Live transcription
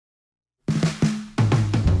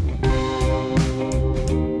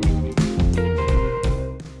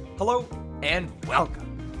and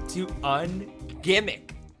welcome to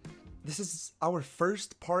Ungimmicked. This is our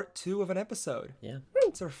first part 2 of an episode. Yeah.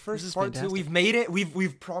 It's our first part fantastic. 2. We've made it.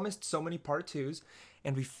 We've promised so many part 2s,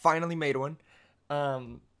 and we finally made one.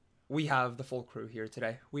 We have the full crew here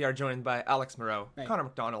today. We are joined by Alex Moreau, Connor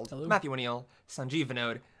McDonald, Hello. Matthew O'Neill, Sanjeev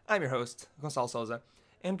Vinod. I'm your host, Gonçalo Souza,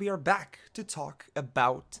 and we are back to talk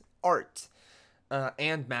about art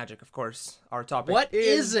and magic, of course. Our topic What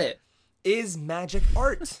is it? Is magic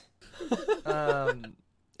art?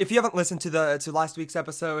 If you haven't listened to last week's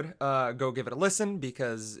episode, go give it a listen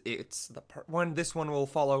because it's the part 1. This one will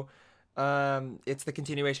follow. It's the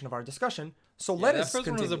continuation of our discussion. So let us continue. That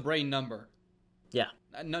first one was a brain number. Yeah.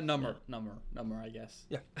 Number, I guess.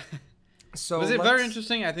 Yeah. So was it very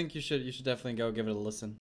interesting? I think you should definitely go give it a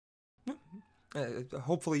listen.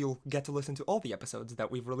 Hopefully you'll get to listen to all the episodes that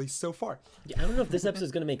we've released so far. Yeah, I don't know if this episode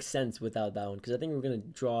is going to make sense without that one, because I think we're going to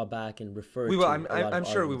draw back and refer we will. to I'm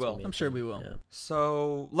sure we will. I'm sure we will. Yeah.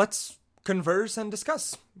 So let's converse and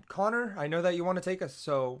discuss. Connor, I know that you want to take us,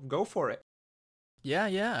 so go for it.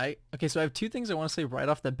 Yeah. Okay, so I have 2 things I want to say right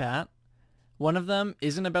off the bat. One of them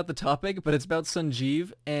isn't about the topic, but it's about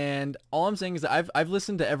Sanjeev, and all I'm saying is that I've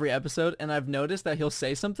listened to every episode, and I've noticed that he'll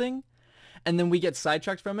say something, and then we get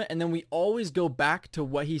sidetracked from it, and then we always go back to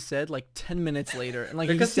what he said like 10 minutes later, and like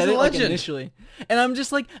he said it like initially, and I'm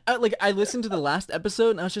just like I listened to the last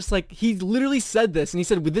episode, and I was just like, he literally said this, and he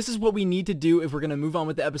said, this is what we need to do if we're gonna move on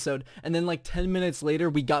with the episode, and then like 10 minutes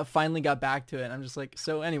later we finally got back to it, and I'm just like,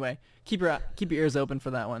 so anyway, keep your ears open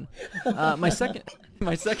for that one. My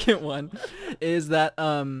second one is that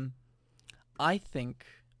I think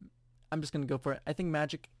I'm just gonna go for it. I think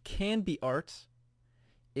magic can be art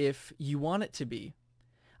if you want it to be.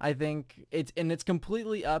 I think it's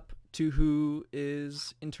completely up to who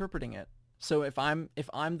is interpreting it. So if I'm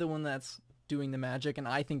the one that's doing the magic and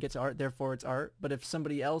I think it's art, therefore it's art. But if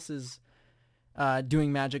somebody else is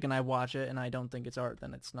doing magic and I watch it and I don't think it's art,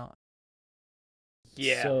 then it's not.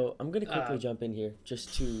 Yeah. So I'm going to quickly jump in here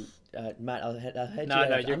just to Matt. I'll head you. No,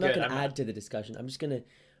 you're I'm not going to add to the discussion. I'm just going to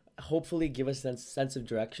hopefully give us a sense of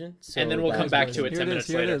direction. So and then we'll come back to it 10 minutes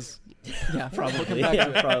later. Yeah,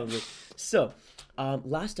 probably. So,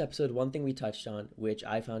 last episode, one thing we touched on, which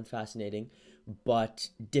I found fascinating, but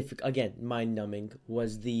again, mind-numbing,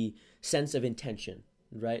 was the sense of intention,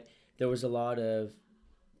 right? There was a lot of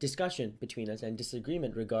discussion between us and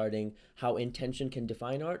disagreement regarding how intention can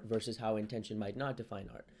define art versus how intention might not define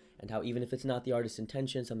art, and how even if it's not the artist's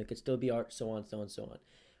intention, something could still be art, so on, so on, so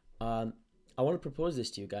on. I want to propose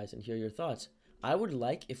this to you guys and hear your thoughts. I would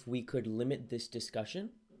like if we could limit this discussion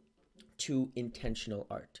to intentional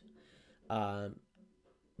art.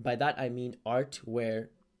 By that I mean art where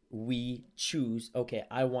we choose, okay,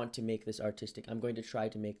 I want to make this artistic. I'm going to try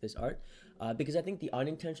to make this art. Because I think the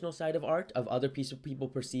unintentional side of art, of other people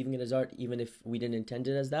perceiving it as art, even if we didn't intend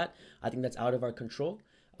it as that, I think that's out of our control.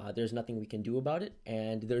 There's nothing we can do about it,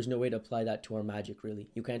 and there's no way to apply that to our magic, really.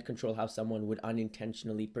 You can't control how someone would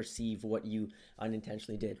unintentionally perceive what you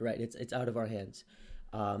unintentionally did, right? It's out of our hands.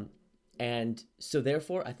 And so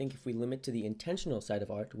therefore, I think if we limit to the intentional side of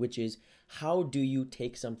art, which is how do you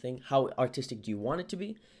take something, how artistic do you want it to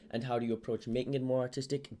be, and how do you approach making it more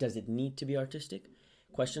artistic? Does it need to be artistic?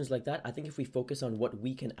 Questions like that. I think if we focus on what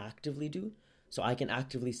we can actively do, so I can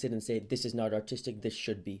actively sit and say, this is not artistic, this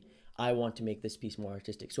should be. I want to make this piece more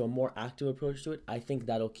artistic. So a more active approach to it, I think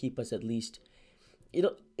that'll keep us at least,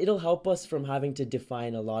 it'll help us from having to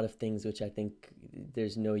define a lot of things, which I think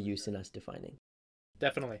there's no use in us defining.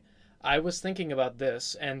 Definitely. I was thinking about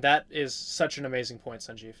this, and that is such an amazing point,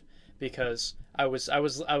 Sanjeev, because I was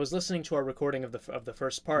listening to our recording of the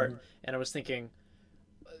first part, and I was thinking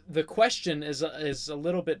the question is a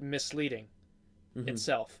little bit misleading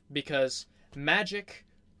itself, because magic,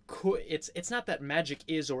 it's not that magic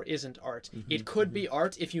is or isn't art. It could be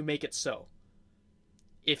art if you make it so.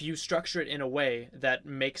 If you structure it in a way that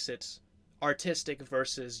makes it artistic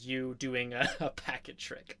versus you doing a packet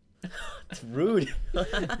trick. It's rude.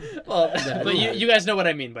 Well, but you guys know what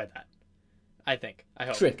I mean by that. I think. I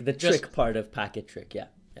hope. Trick part of packet trick, yeah.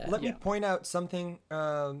 Let me point out something.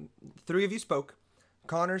 3 of you spoke.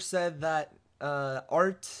 Connor said that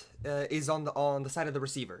art is on the side of the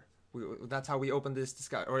receiver. That's how we opened this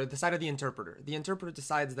discussion, or the side of the interpreter. The interpreter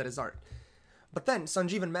decides that is art. But then,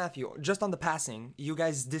 Sanjeev and Matthew, just on the passing, you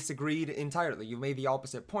guys disagreed entirely. You made the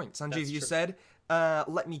opposite point. Sanjeev, you said,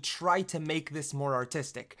 let me try to make this more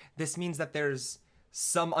artistic. This means that there's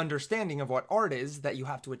some understanding of what art is that you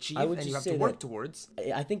have to achieve would and you just have to say work that- towards.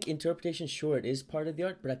 I think interpretation, sure, it is part of the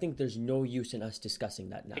art, but I think there's no use in us discussing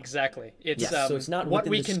that now. Exactly. It's So it's not what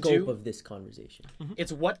within we the can scope do. of this conversation.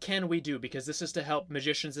 It's what can we do, because this is to help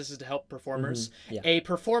magicians, this is to help performers. Yeah. A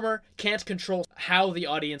performer can't control how the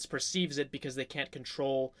audience perceives it because they can't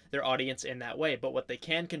control their audience in that way, but what they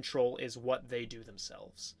can control is what they do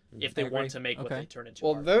themselves if they want to make what they turn into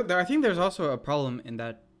Well, art. I think there's also a problem in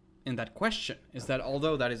that question, is that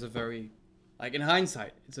although that is a very, like, in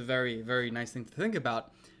hindsight, it's a very, very nice thing to think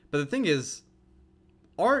about, but the thing is,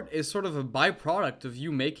 art is sort of a byproduct of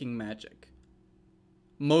you making magic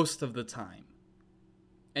most of the time.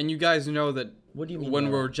 And you guys know that What do you mean when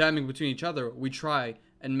by we're that? jamming between each other, we try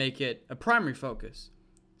and make it a primary focus.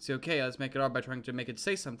 Say, okay, let's make it art by trying to make it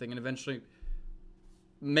say something and eventually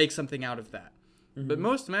make something out of that. But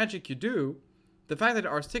most magic you do, the fact that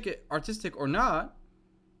artistic or not,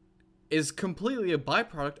 is completely a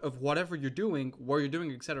byproduct of whatever you're doing, where you're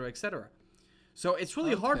doing, etc., etc. So it's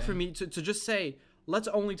really hard for me to just say, let's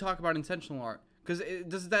only talk about intentional art. Because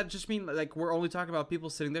does that just mean, like, we're only talking about people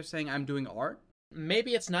sitting there saying, I'm doing art?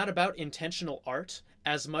 Maybe it's not about intentional art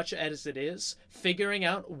as much as it is figuring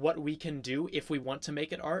out what we can do if we want to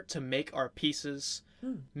make it art to make our pieces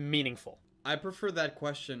meaningful. I prefer that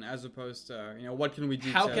question as opposed to, what can we do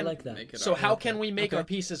How to can- like that. make it So art? how can we make our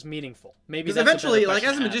pieces meaningful? Maybe Because that's a eventually, better like, question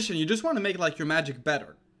as a to ask. magician, you just want to make, like, your magic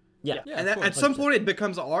better. Yeah. And of at course. some point, it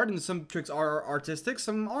becomes art, and some tricks are artistic,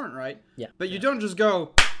 some aren't, right? Yeah. But you don't just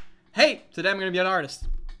go, hey, today I'm going to be an artist.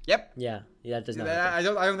 Yep. Yeah, that does not I happen.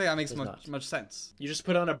 don't think that makes Does not. much sense. You just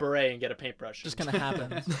put on a beret and get a paintbrush. Just kind of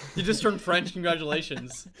happens. You just turned French.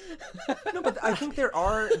 Congratulations. No, but I think there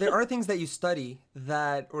are things that you study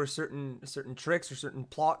that, or certain tricks or certain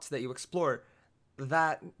plots that you explore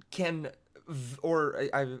that can,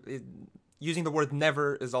 using the word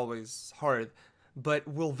never is always hard, but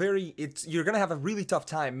you're gonna have a really tough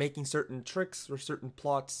time making certain tricks or certain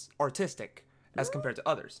plots artistic as compared to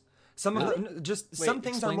others. Some of them, some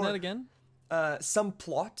things are Explain more. that again. Some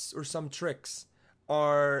plots or some tricks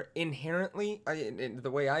are inherently, in the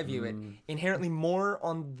way I view it, inherently more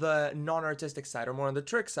on the non-artistic side or more on the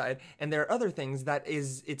trick side, and there are other things that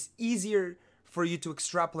it's easier for you to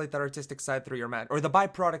extrapolate that artistic side through your mat, or the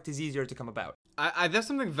byproduct is easier to come about. I that's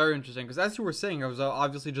something very interesting, because as you were saying, I was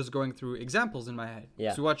obviously just going through examples in my head.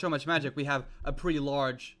 Yeah. So watch So Much Magic, we have a pretty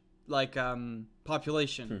large, like,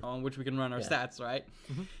 population on which we can run our stats, right?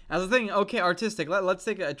 As a thing, okay, artistic, let's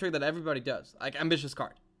take a trick that everybody does, like ambitious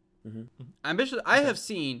card. Ambitious, I have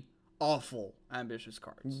seen awful ambitious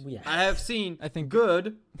cards. Yeah. I have seen, I think-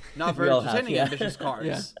 good, not very all have, entertaining yeah. ambitious cards.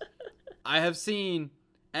 Yeah. I have seen,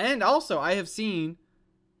 and also I have seen,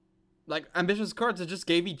 like, ambitious cards that just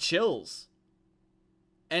gave me chills.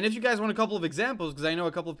 And if you guys want a couple of examples, because I know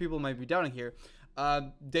a couple of people might be down here,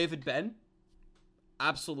 David Ben,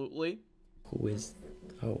 absolutely. Who is?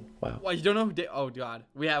 Oh wow. Well, you don't know who? Oh God,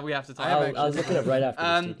 we have to talk. I was looking up right after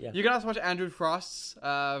this, dude. Yeah. You can also watch Andrew Frost's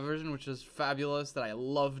version, which is fabulous, that I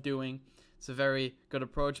love doing. It's a very good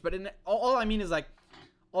approach. But all I mean is, like,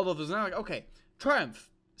 all of those now, like, okay, Triumph,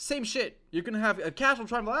 same shit. You can have a casual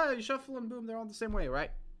Triumph, you shuffle and boom, they're all the same way,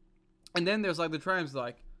 right? And then there's, like, the Triumphs,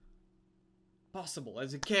 like, possible.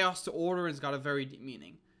 It's a chaos to order, and it's got a very deep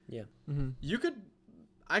meaning. Yeah.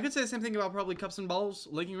 I could say the same thing about probably cups and balls,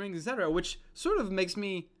 linking rings, etc., which sort of makes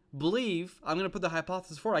me believe, I'm going to put the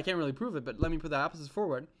hypothesis forward, I can't really prove it, but let me put the hypothesis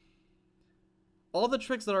forward. All the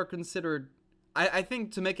tricks that are considered, I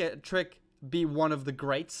think to make a trick be one of the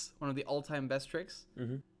greats, one of the all-time best tricks,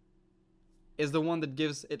 is the one that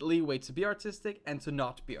gives it leeway to be artistic and to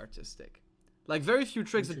not be artistic. Like, very few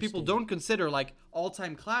tricks that people don't consider, like,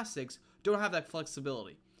 all-time classics don't have that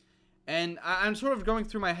flexibility. And I'm sort of going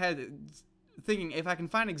through my head thinking if I can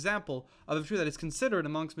find an example of a trick that is considered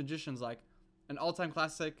amongst magicians like an all-time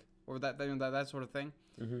classic or that sort of thing,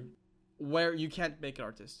 where you can't make it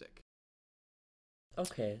artistic.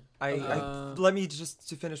 Okay. Let me just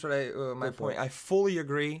to finish what my point. I fully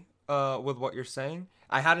agree with what you're saying.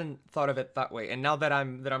 I hadn't thought of it that way, and now that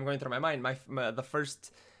I'm going through my mind, the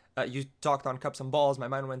first you talked on cups and balls, my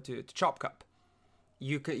mind went to chop cup.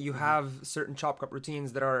 You have certain chop cup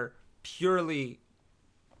routines that are purely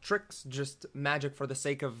tricks, just magic for the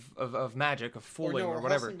sake of magic, of fooling or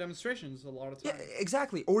whatever. Demonstrations a lot of times. Yeah,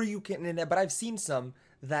 exactly. Or you can, but I've seen some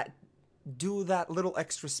that do that little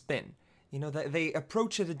extra spin. You know, that they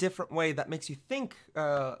approach it a different way that makes you think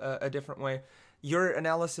a different way. Your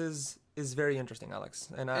analysis is very interesting, Alex,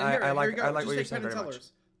 and I like what you're saying very much.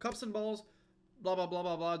 Cups and balls, blah blah blah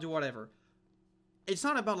blah blah. Do whatever. It's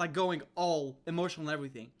not about like going all emotional and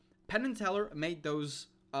everything. Penn and Teller made those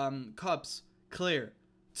cups clear.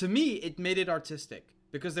 to me, it made it artistic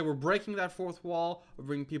because they were breaking that fourth wall,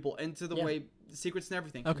 bringing people into the way, secrets and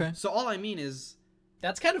everything. Okay. So all I mean is,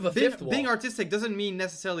 That's kind of a fifth wall. being artistic doesn't mean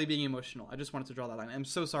necessarily being emotional. I just wanted to draw that line. I'm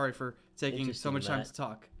so sorry for taking so much time to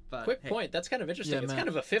talk. But Quick point. That's kind of interesting. Yeah, it's Matt. kind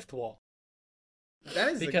of a fifth wall. That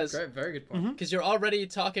is Because- a very good point. Because you're already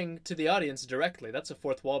talking to the audience directly. That's a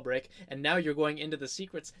fourth wall break. And now you're going into the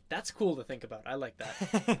secrets. That's cool to think about. I like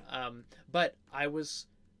that. But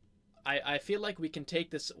I feel like we can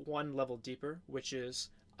take this one level deeper, which is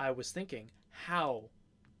I was thinking how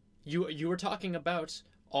you were talking about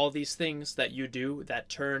all these things that you do that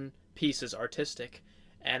turn pieces artistic,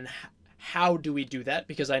 and how do we do that?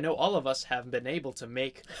 Because I know all of us have been able to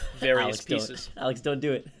make various pieces Alex, don't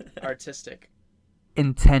do it. artistic.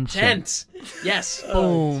 Intention. Intent. Yes.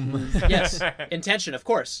 Boom. Yes. Intention, of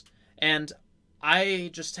course. And I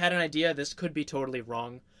just had an idea. This could be totally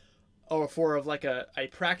wrong, or of like a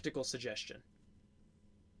practical suggestion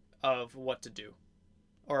of what to do,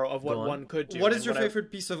 or of what Go on. one could do. What is and your what I-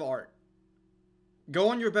 favorite piece of art? Go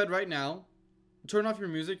on your bed right now, turn off your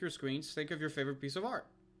music, your screens, think of your favorite piece of art.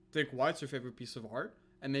 Think why it's your favorite piece of art,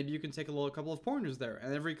 and maybe you can take a couple of pointers there.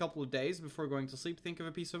 And every couple of days before going to sleep, think of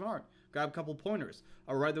a piece of art. Grab a couple pointers.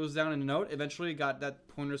 Or write those down in a note. Eventually, you got that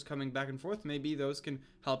pointers coming back and forth. Maybe those can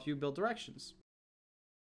help you build directions.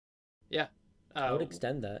 Yeah. I would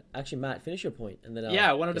extend that. Actually, Matt, finish your point, and then I'll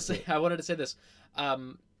I wanted to get say. it. I wanted to say this.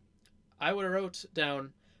 I would have wrote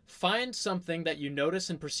down: find something that you notice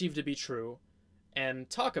and perceive to be true, and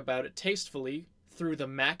talk about it tastefully through the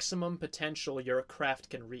maximum potential your craft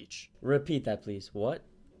can reach. Repeat that, please. What?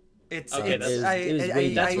 It's Okay, it's that's- it was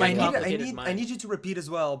way That's my I complicated need mind. you to repeat as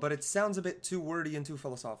well, but it sounds a bit too wordy and too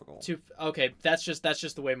philosophical. Okay, that's just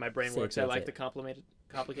the way my brain Say it, works. say I it, like say the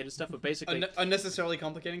complicated stuff, but basically, Unnecessarily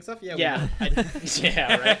complicating stuff? Yeah. yeah,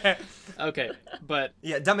 yeah, right. Okay, but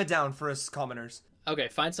Yeah, dumb it down for us commoners. okay,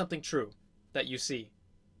 find something true that you see.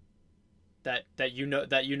 That you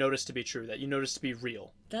notice to be true, that you notice to be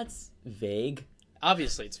real. That's vague.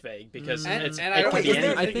 Obviously, it's vague because And- it's, and it I don't could think be it's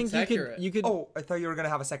anything. I think it's you accurate. could. You could. Oh, I thought you were gonna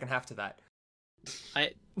have a second half to that.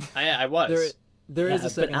 I was. There is a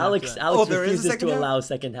but second. half to Alex, that. Alex there is a refuses second to half? allow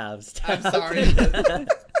second halves. I'm sorry.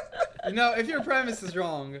 If your premise is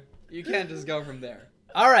wrong, you can't just go from there.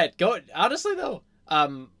 All right, go. Honestly, though,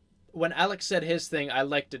 when Alex said his thing, I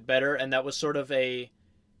liked it better, and that was sort of a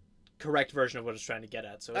correct version of what I was trying to get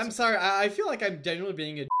at. So I'm sorry. I feel like I'm genuinely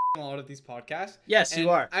being a on a lot of these podcasts. Yes, you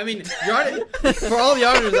are. I mean, for all the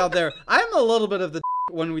auditors out there, I'm a little bit of the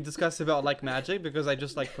when we discuss about like magic because I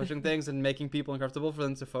just like pushing things and making people uncomfortable for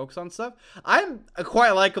them to focus on stuff. I'm a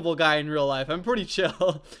quite likable guy in real life. I'm pretty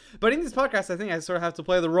chill. But in these podcasts, I think I sort of have to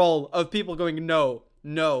play the role of people going, no,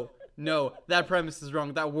 that premise is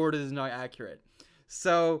wrong. That word is not accurate.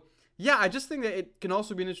 So, yeah, I just think that it can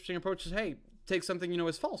also be an interesting approach. Is, hey, take something you know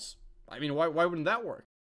is false. I mean, why wouldn't that work?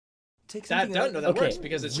 Take That something that Okay, works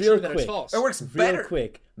because it's real true that it's quick. false. It works Real better.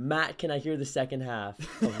 quick, Matt, can I hear the second half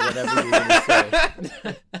of whatever you're gonna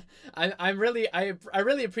say? I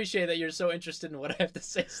really appreciate that you're so interested in what I have to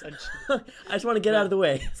say, Sanjay. I just want to get out of the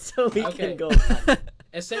way so we Okay. can go.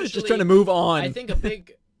 Essentially, Just trying to move on. I think a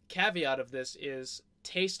big caveat of this is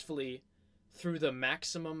tastefully through the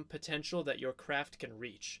maximum potential that your craft can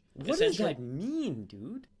reach. What does Essentially, that mean,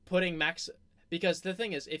 dude? putting because the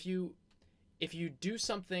thing is, if you do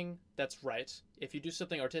something that's right, if you do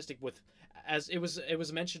something artistic with, as it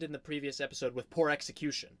was mentioned in the previous episode, with poor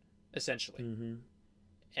execution, essentially. Mm-hmm.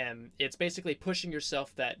 And it's basically pushing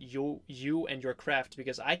yourself that you and your craft,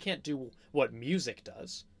 because I can't do what music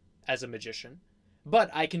does as a magician, but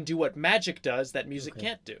I can do what magic does that music Okay.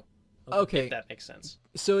 can't do. Okay. If that makes sense.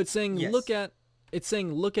 So it's saying Yes. look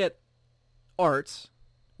at art,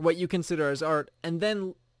 what you consider as art, and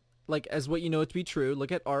then like as what you know it to be true,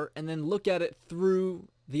 look at art and then look at it through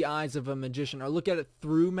the eyes of a magician or look at it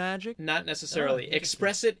through magic Not necessarily. interesting.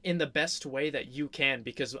 Express it in the best way that you can,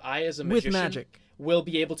 because I, as a with magician, magic. will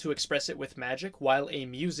be able to express it with magic, while a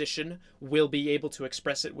musician will be able to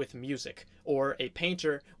express it with music, or a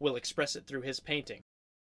painter will express it through his painting.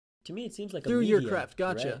 To me, it seems like Through a your medium, craft.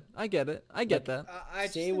 Gotcha. right? I get it. I get that. I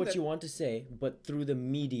just Say think what that- you want to say, but through the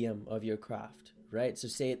medium of your craft, right? So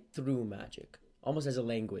say it through magic, almost as a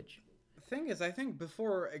language. The thing is, I think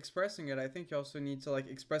before expressing it, I think you also need to like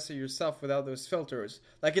express it yourself without those filters.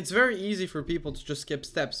 Like it's very easy for people to just skip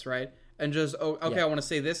steps, right? And just Yeah. I want to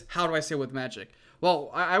say this. How do I say it with magic?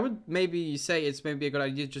 Well, I would maybe say it's maybe a good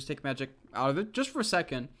idea to just take magic out of it just for a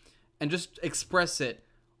second, and just express it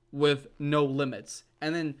with no limits,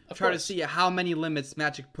 and then Of try to course. see how many limits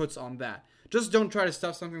magic puts on that. Just don't try to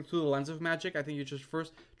stuff something through the lens of magic. I think you just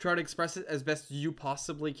first try to express it as best you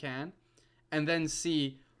possibly can, and then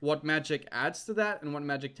see what magic adds to that and what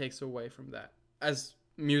magic takes away from that, as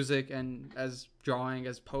music and as drawing,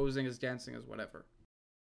 as posing, as dancing, as whatever.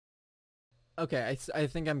 Okay, I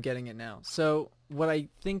think I'm getting it now. So what I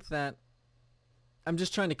think that I'm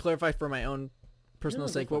just trying to clarify for my own personal No,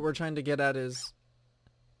 go sake, for what it. we're trying to get at is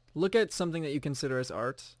look at something that you consider as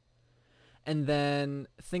art, and then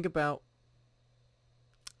think about.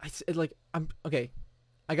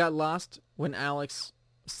 I got lost when Alex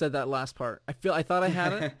said that last part. I thought I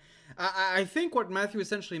had it. I think what Matthew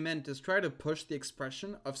essentially meant is try to push the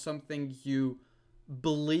expression of something you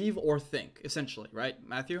believe or think, essentially, right,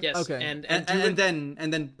 Matthew? Yes. Okay. And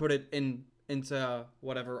then put it into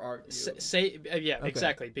whatever art you...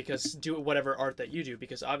 Exactly, because do whatever art that you do,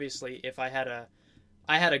 because obviously if I had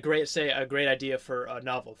a great idea for a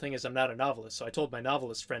novel. Thing is, I'm not a novelist, so I told my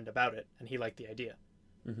novelist friend about it and he liked the idea.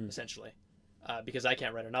 Essentially, because I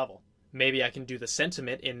can't write a novel. Maybe I can do the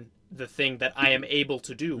sentiment in the thing that I am able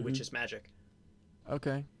to do, which is magic.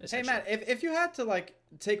 Okay. Hey Matt, if you had to like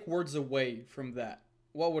take words away from that,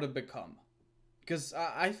 what would it become? Because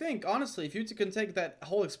I think honestly, if you can take that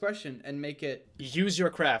whole expression and make it Use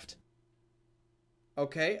your craft.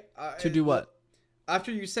 okay, To do what?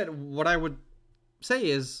 After you said, what I would say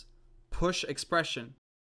is push expression.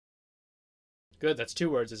 Good, that's 2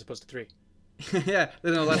 words as opposed to 3. Yeah,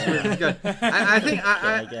 no, that's really good. I think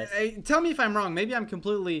I guess. tell me if I'm wrong. Maybe I'm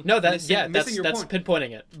completely That's missing your point.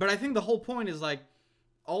 pinpointing it. But I think the whole point is like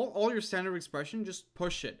all your standard expression, just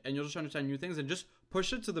push it, and you'll just understand new things, and just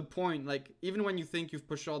push it to the point. Like even when you think you've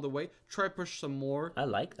pushed all the way, try push some more. I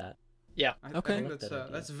like that. Yeah. I Okay. think I like that idea.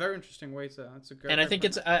 that's a very interesting way to. That's a good. And I think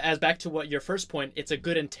it's as back to what your first point. It's a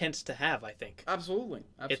good intent to have. I think absolutely.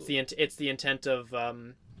 it's the intent of.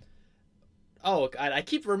 I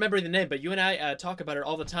keep remembering the name, but you and I talk about it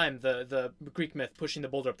all the time. The Greek myth pushing the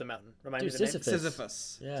boulder up the mountain. Remind Dude, me the name.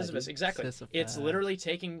 Sisyphus. Yeah, Sisyphus, dude. exactly. Sisyphus. It's literally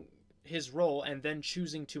taking his role and then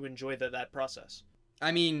choosing to enjoy that process.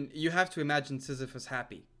 I mean, you have to imagine Sisyphus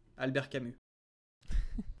happy. Albert Camus.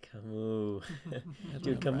 Camus.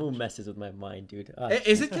 Dude, Camus messes with my mind, dude.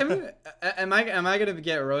 Is it Camus? Am I gonna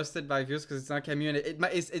get roasted by viewers because it's not Camus? And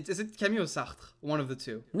is it Camus or Sartre? One of the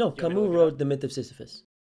two. No, Camus wrote The Myth of Sisyphus.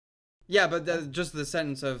 Yeah, but just the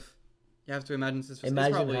sentence of you have to imagine Sisyphus. It's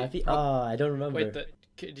Imagine probably, happy. prob- I don't remember. Wait,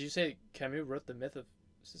 did you say Camus wrote the myth of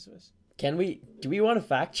Sisyphus? Do we want to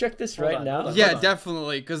fact check this Hold right on, now? hold on. Yeah,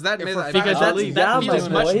 definitely, because that myth. we're Because fact- that yeah, feels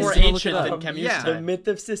my much boys. more Look it ancient up. than Camus' Yeah. The time. Myth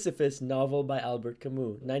of Sisyphus, novel by Albert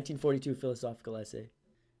Camus, 1942 philosophical essay.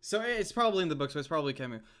 So it's probably in the book, so it's probably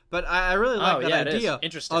Camus. But I really like that it is. idea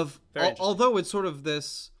Interesting. of Very interesting. although it's sort of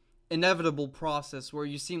this inevitable process where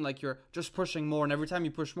you seem like you're just pushing more, and every time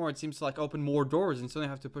you push more, it seems to like open more doors, and so you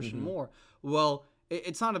have to push in more. Well,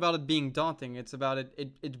 it's not about it being daunting; it's about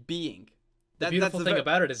it being. The beautiful thing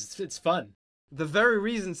about it is it's fun. The very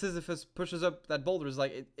reason Sisyphus pushes up that boulder is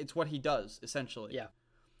like it's what he does essentially. Yeah.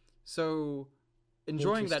 So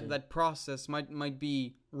enjoying Interesting. that process might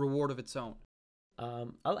be reward of its own.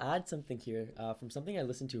 I'll add something here from something I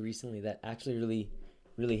listened to recently that actually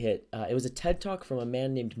really hit. It was a TED Talk from a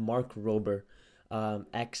man named Mark Rober,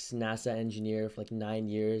 ex-NASA engineer for like 9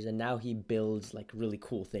 years, and now he builds like really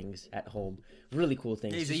cool things at home. Really cool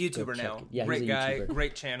things. He's a Just go YouTuber check now. it. Yeah, Great he's a guy, YouTuber.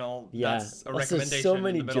 great channel. Yeah, That's a also recommendation. so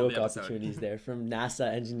many in the middle of joke the episode. opportunities there, from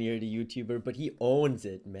NASA engineer to YouTuber, but he owns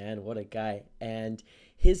it, man. What a guy! And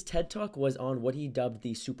his TED Talk was on what he dubbed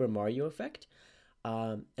the Super Mario effect,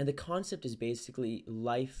 and the concept is basically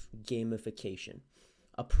life gamification,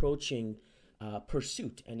 approaching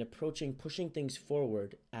pursuit and approaching pushing things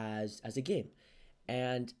forward as a game.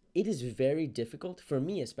 And it is very difficult for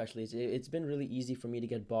me, especially. It's been really easy for me to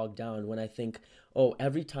get bogged down when I think, oh,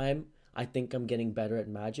 every time I think I'm getting better at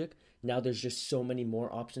magic, now there's just so many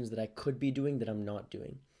more options that I could be doing that I'm not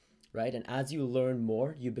doing, right? And as you learn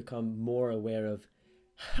more, you become more aware of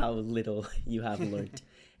how little you have learned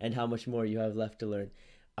and how much more you have left to learn.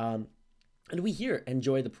 And we here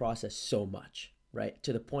enjoy the process so much, right?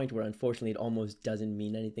 To the point where unfortunately it almost doesn't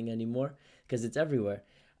mean anything anymore because it's everywhere.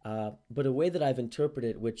 But a way that I've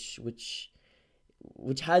interpreted, which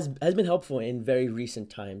has been helpful in very recent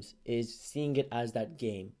times, is seeing it as that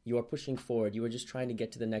game. You are pushing forward. You are just trying to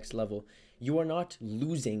get to the next level. You are not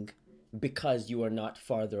losing because you are not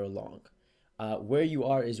farther along. Where you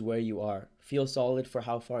are is where you are. Feel solid for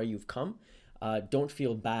how far you've come. Don't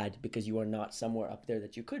feel bad because you are not somewhere up there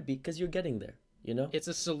that you could be, because you're getting there. You know, It's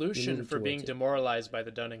a solution moving for being towards it. demoralized by the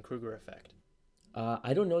Dunning-Kruger effect.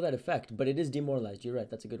 I don't know that effect, but it is demoralized. You're right.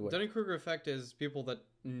 That's a good word. Dunning-Kruger effect is people that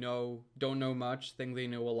don't know much think they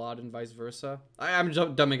know a lot, and vice versa. I'm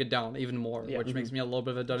dumbing it down even more, Yeah. which makes me a little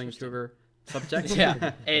bit of a Dunning-Kruger subject.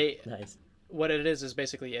 Yeah. Nice. what it is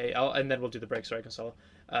basically and then we'll do the break. Sorry, Gonzalo.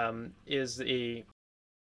 Is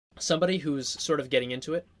somebody who's sort of getting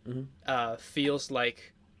into it, feels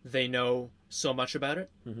like they know so much about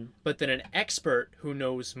it, but then an expert who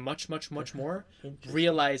knows much, much, much more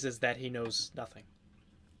realizes that he knows nothing.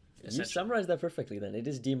 You summarized that perfectly. Then it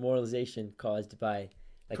is demoralization caused by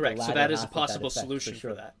correct. So that is a possible solution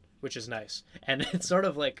for that, which is nice, and it's sort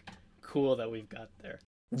of like cool that we've got there.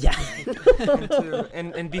 Yeah.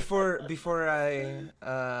 and before I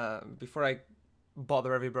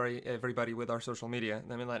bother everybody with our social media,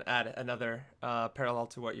 let me add another parallel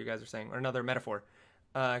to what you guys are saying, or another metaphor.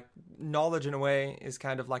 Knowledge in a way is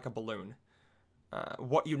kind of like a balloon.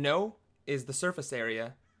 What you know is the surface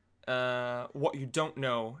area. What you don't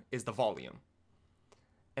know is the volume.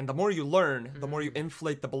 And the more you learn, the more you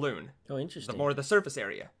inflate the balloon. Oh, interesting. The more the surface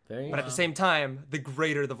area. But at the same time, the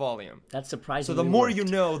greter the volume. That's surprising. So the more you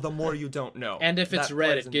know, the more you don't know. And if it's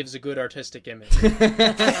red, it gives a good artistic image.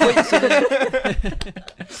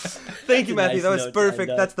 Thank you, Matthew. That was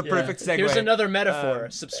perfect. That's the perfect segue. Here's another metaphor.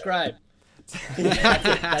 Subscribe.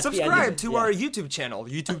 Subscribe to our YouTube channel,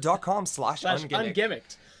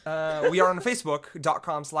 youtube.com/ungimmicked. We are on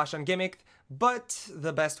facebook.com/ungimmicked, but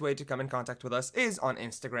the best way to come in contact with us is on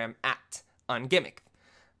Instagram @ungimmicked.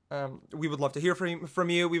 We would love to hear from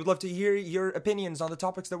you. We would love to hear your opinions on the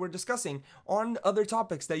topics that we're discussing, on other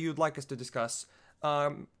topics that you'd like us to discuss.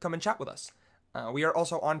 Come and chat with us. We are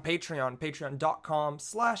also on Patreon,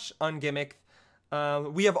 patreon.com/ungimmicked.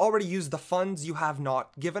 We have already used the funds you have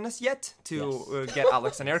not given us yet to get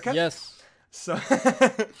Alex an haircut. Yes. So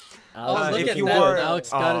if you are, Alex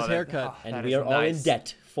got his haircut. and we are all in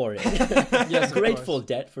debt for it. Yes, Grateful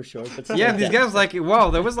debt for sure. But Yeah, these guys like, wow,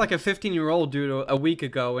 there was like a 15-year-old dude a week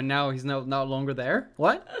ago, and now he's no longer there.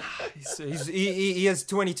 What? he is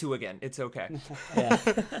 22 again. It's okay. Yeah.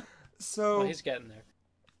 So Well, he's getting there.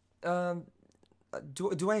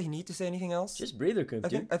 do I need to say anything else? Just breather, Coop,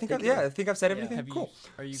 dude. I think I've said everything. Cool.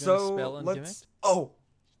 Are you going to So spell let's. Ungimmicked?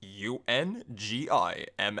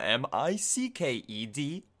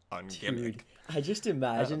 UNGIMMICKED Ungimmicked. Dude, I just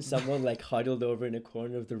imagine someone like huddled over in a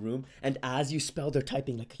corner of the room, and as you spell, they're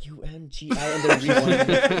typing like UNGI, and they're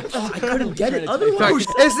rewinding. I couldn't get it otherwise.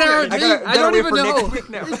 Is there a D? I don't even know.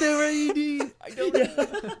 Is there a D?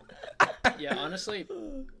 Yeah, honestly,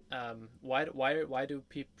 why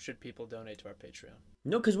should people donate to our Patreon?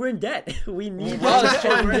 No, because we're in debt. We need.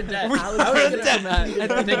 We're in debt.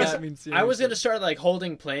 I was going gonna start like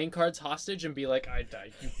holding playing cards hostage and be like,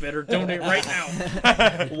 you better donate right now.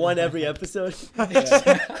 One every episode.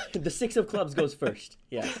 The Six of Clubs goes first.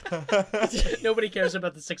 Yeah. Nobody cares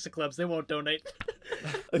about the Six of Clubs. They won't donate.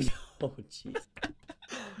 Oh, jeez.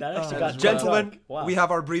 That actually got Gentlemen, dark. Wow. we have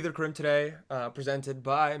our breather crim today, presented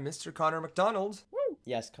by Mr. Connor McDonald.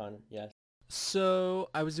 Yes, Connor. Yes. So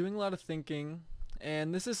I was doing a lot of thinking,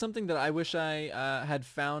 and this is something that I wish I had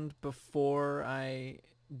found before I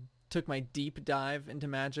took my deep dive into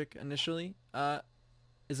magic initially,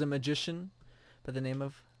 is a magician by the name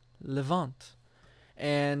of Levant.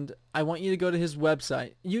 And I want you to go to his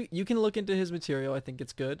website. You can look into his material. I think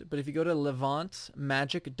it's good. But if you go to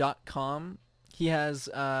levantmagic.com, he has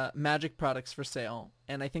magic products for sale.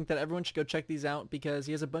 And I think that everyone should go check these out because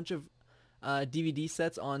he has a bunch of DVD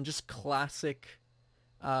sets on just classic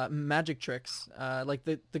magic tricks, like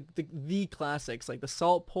the classics, like the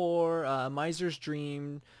salt pour, Miser's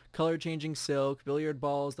Dream, color changing silk, billiard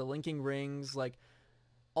balls, the linking rings, like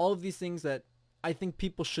all of these things that I think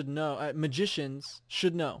people should know, magicians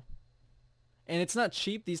should know. And it's not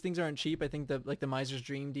cheap. These things aren't cheap. I think the Miser's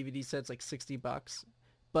Dream DVD set's like $60,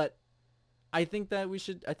 but I think that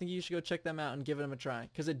you should go check them out and give them a try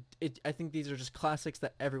because I think these are just classics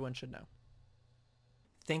that everyone should know.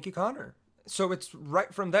 Thank you, Connor. So it's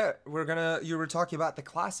right from there. You were talking about the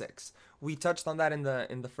classics. We touched on that in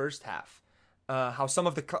the first half. How some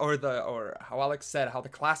of or how Alex said, how the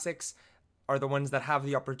classics are the ones that have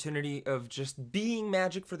the opportunity of just being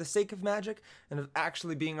magic for the sake of magic and of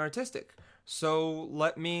actually being artistic. So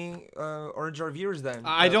let me urge our viewers then.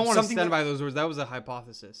 I don't want to stand by those words. That was a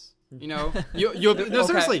hypothesis. You know,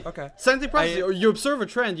 seriously. Okay. Scientific process. You observe a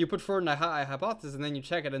trend, you put forward a hypothesis, and then you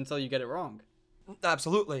check it until you get it wrong.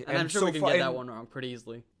 Absolutely. And I'm sure we can get that one wrong pretty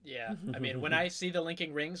easily. Yeah, I mean, when I see the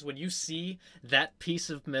linking rings, when you see that piece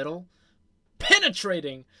of metal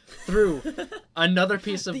penetrating through another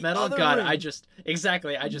piece of metal, God, ring. I just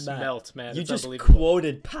melt, man. You it's just unbelievable.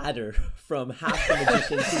 Quoted Patter from half the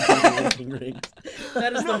magicians who do the linking rings.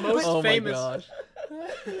 That is the most famous. My gosh.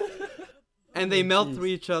 And they melt through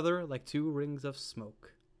each other like two rings of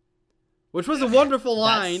smoke. Which was a wonderful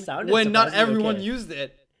line when not everyone used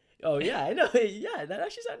it. Oh yeah, I know. Yeah, that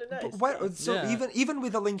actually sounded nice. What? So Yeah. even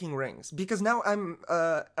with the linking rings, because now I'm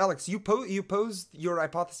Alex, you posed your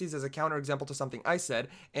hypotheses as a counterexample to something I said,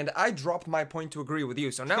 and I dropped my point to agree with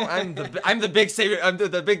you. So now I'm the big savior. I'm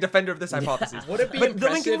the big defender of this hypothesis. Would it be But the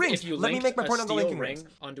impressive linking rings. if you Let me linked make my point a on the steel linking ring rings.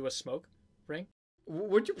 onto a smoke ring?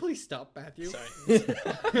 Would you please stop, Matthew? Sorry.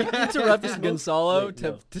 Interrupted Gonzalo Wait, to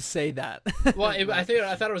no. to say that. Well, I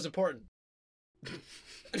thought it was important.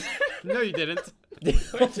 No, you didn't.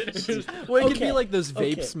 Well, it could be Okay, like those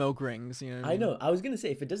vape okay. smoke rings. You know. What I know. I was gonna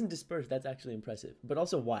say if it doesn't disperse, that's actually impressive. But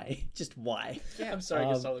also, why? Just why? I'm sorry,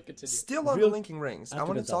 Gonzalo, continue. Still on Real- the linking rings, I after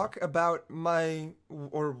want to Gonzalo. talk about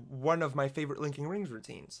one of my favorite linking rings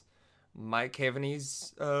routines, Mike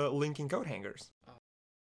Cavaney's linking coat hangers.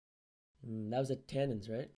 That was at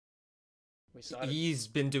Tannins, right? We saw it. He's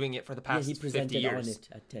been doing it for the Yeah, past he 50 presented years. on it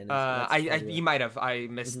at Tannins. That's probably He right. might have. I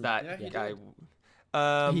missed that. Yeah, he guy.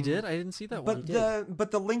 did. he did. I didn't see that one.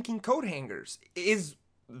 But the linking coat hangers is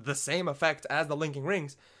the same effect as the linking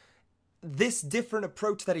rings. This different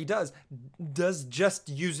approach that he does just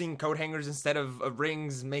using coat hangers instead of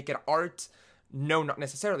rings make it art? No, not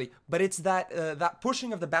necessarily. But it's that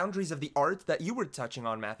pushing of the boundaries of the art that you were touching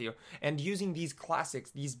on, Matthew, and using these classics,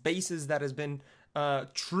 these bases that has been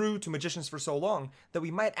true to magicians for so long, that we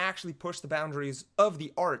might actually push the boundaries of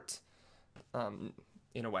the art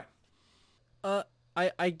in a way.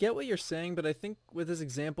 I get what you're saying, but I think with this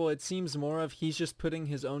example, it seems more of he's just putting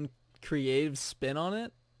his own creative spin on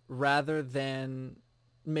it rather than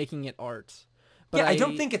making it art. But Yeah, I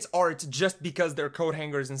don't think it's art just because they're coat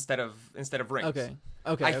hangers instead of rings.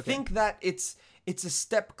 Okay. I think that it's a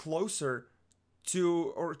step closer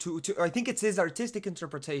to I think it's his artistic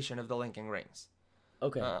interpretation of the linking rings.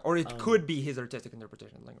 Okay. Or it could be his artistic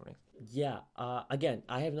interpretation of the linking rings. Yeah. Again,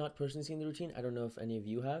 I have not personally seen the routine. I don't know if any of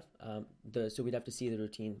you have. So we'd have to see the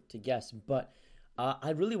routine to guess. But I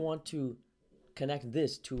really want to connect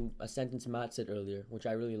this to a sentence Matt said earlier, which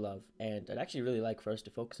I really love, and I'd actually really like for us to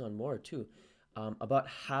focus on more too, about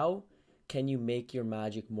how can you make your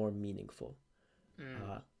magic more meaningful?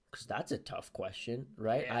 Because that's a tough question,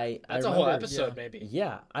 right? Yeah, I that's a whole remember- episode, maybe.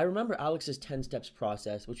 Yeah, I remember Alex's 10 steps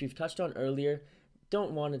process, which we've touched on earlier.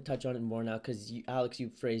 Don't want to touch on it more now because Alex, you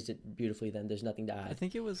phrased it beautifully. Then there's nothing to I add.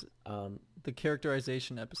 think it was the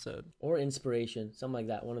characterization episode. Or inspiration, something like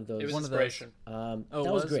that. One of those. It was One of those. inspiration. Oh, that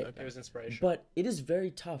it was was? great. Okay. It was inspiration. But it is very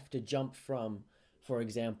tough to jump from, for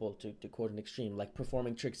example, to quote an extreme, like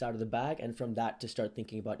performing tricks out of the bag, and from that to start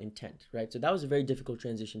thinking about intent, right? So that was a very difficult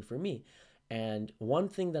transition for me. And one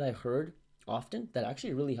thing that I heard often that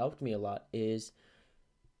actually really helped me a lot is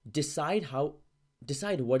decide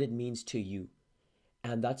what it means to you.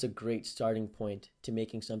 And that's a great starting point to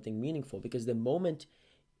making something meaningful, because the moment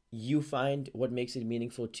you find what makes it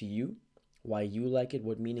meaningful to you, why you like it,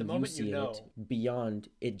 what meaning you moment see you in know. it, beyond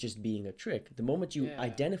it just being a trick, the moment you Yeah.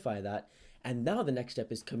 identify that, and now the next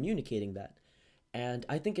step is communicating that. And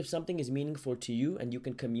I think if something is meaningful to you and you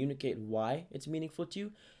can communicate why it's meaningful to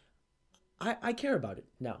you, I care about it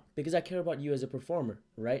now, because I care about you as a performer,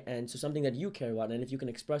 right? And so something that you care about, and if you can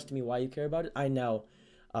express to me why you care about it, I now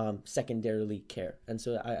secondarily care. And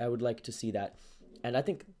so I would like to see that. And I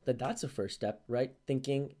think that that's a first step, right?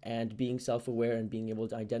 Thinking and being self-aware and being able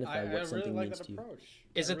to identify what something means to you.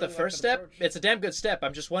 Is it the first step? It's a damn good step.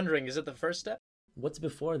 I'm just wondering, is it the first step? What's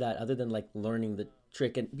before that other than like learning the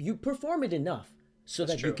trick? And you perform it enough so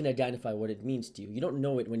That's that you true. can identify what it means to you. You don't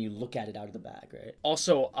know it when you look at it out of the bag, right?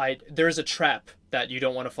 Also, there's a trap that you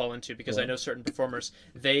don't want to fall into, because I know certain performers,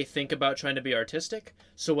 they think about trying to be artistic.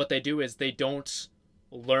 So what they do is they don't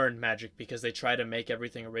learn magic because they try to make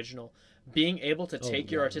everything original. Being able to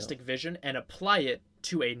take your artistic vision and apply it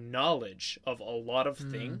to a knowledge of a lot of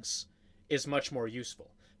things is much more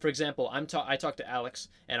useful. For example, I talked to Alex,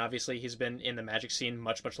 and obviously he's been in the magic scene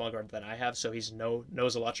much longer than I have, so he's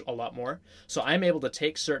knows a lot more. So I'm able to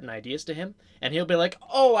take certain ideas to him, and he'll be like,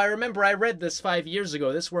 "Oh, I remember I read this 5 years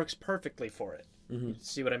ago. This works perfectly for it."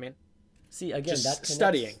 See what I mean? See, again, Just that connects,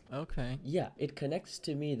 studying. Okay. Yeah, it connects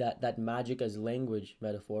to me that magic as language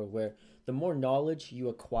metaphor, where the more knowledge you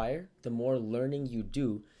acquire, the more learning you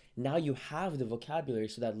do. Now you have the vocabulary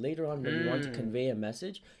so that later on when you want to convey a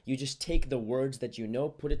message, you just take the words that you know,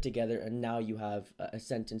 put it together, and now you have a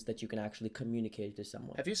sentence that you can actually communicate to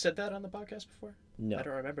someone. Have you said that on the podcast before? No. I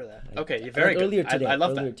don't remember that. Okay, you're very Like good. earlier today. I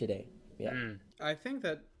love earlier that. today. Yeah. I think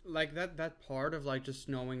that like that part of like just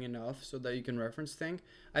knowing enough so that you can reference thing,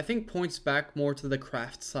 I think points back more to the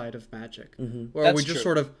craft side of magic, where That's we just true.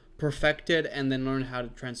 sort of perfect it and then learn how to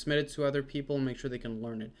transmit it to other people and make sure they can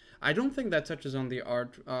learn it. I don't think that touches on the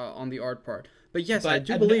art part, but yes, I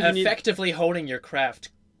do believe you need. effectively honing your craft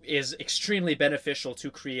is extremely beneficial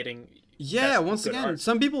to creating. Yeah, once good again, art.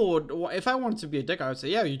 some people would, if I wanted to be a dick, I would say,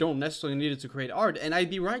 yeah, you don't necessarily need it to create art, and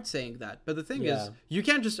I'd be right saying that. But the thing Yeah. is, you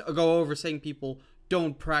can't just go over saying people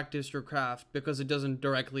don't practice your craft because it doesn't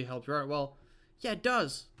directly help your art. Well, yeah, it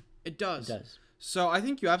does. It does. It does. So I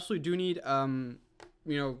think you absolutely do need,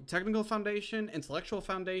 technical foundation, intellectual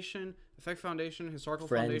foundation, effect foundation, historical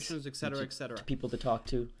Friends, foundations, etc., etc. People to talk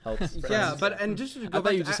to helps. Yeah, and just to go I back,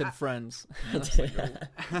 thought you just said friends.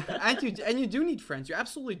 and you do need friends. You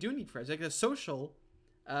absolutely do need friends. Like a social,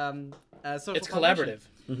 social It's foundation. collaborative.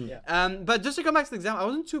 Yeah. But just to come back to the example, I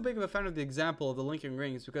wasn't too big of a fan of the example of the linking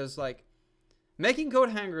rings because, like, making coat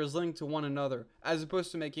hangers linked to one another as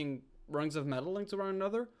opposed to making rungs of metal linked to one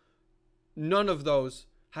another, none of those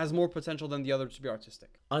has more potential than the other to be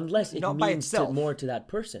artistic. Unless it Not by means itself. more to that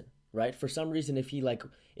person, right? For some reason, if he like,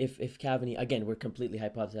 if Cavani, again, we're completely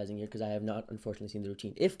hypothesizing here because I have not unfortunately seen the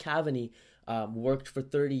routine. If Cavani worked for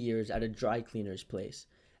 30 years at a dry cleaner's place,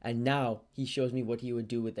 and now he shows me what he would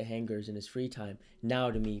do with the hangers in his free time, now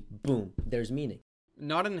to me, boom, there's meaning.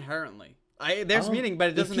 Not inherently. There's meaning, but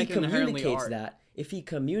it doesn't make it inherently art. If he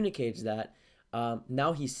communicates that,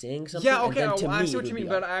 now he's saying something. Yeah, okay, and then to I me, see what it you would mean, be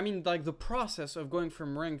but art. I mean, like, the process of going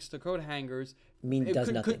from rings to coat hangers it does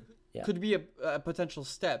nothing. Yeah. could be a potential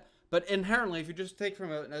step. But inherently, if you just take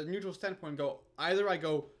from a neutral standpoint and go, either I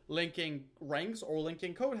go linking rings or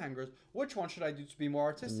linking coat hangers, which one should I do to be more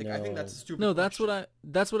artistic? I think that's a stupid No, that's question.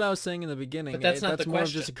 what I was saying in the beginning. But that's not that's the more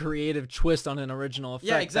question. of just a creative twist on an original effect.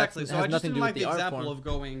 Yeah, exactly. That So has I just nothing to didn't do with like the art example form. of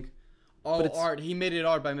going, But it's- art, he made it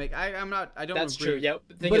art by making... I don't That's agree. true. Yeah.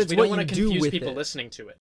 The thing But is, it's we what don't want you to do confuse with people it. listening to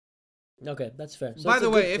it. Okay, that's fair. So By it's the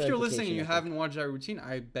a way, good if you're listening and you clarification, haven't watched that routine,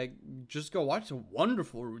 I beg, just go watch. It's a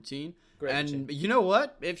wonderful routine. Great and routine. you know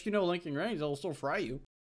what? If you know linking rings, it'll still fry you.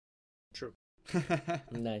 True. I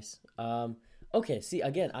think. Nice. Okay, see,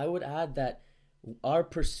 again, I would add that our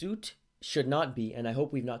pursuit should not be, and I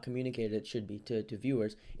hope we've not communicated it should be to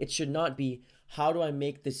viewers, it should not be, how do I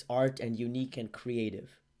make this art and unique and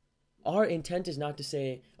creative? Our intent is not to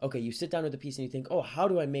say, okay, you sit down with a piece and you think, oh, how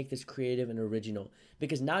do I make this creative and original?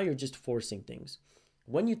 Because now you're just forcing things.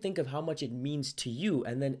 When you think of how much it means to you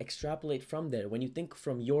and then extrapolate from there, when you think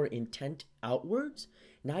from your intent outwards,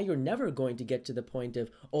 now you're never going to get to the point of,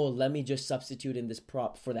 oh, let me just substitute in this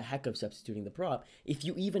prop for the heck of substituting the prop. If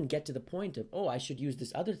you even get to the point of, oh, I should use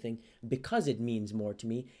this other thing because it means more to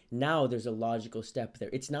me, now there's a logical step there.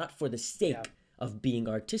 It's not for the sake of being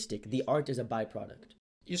artistic. The art is a byproduct.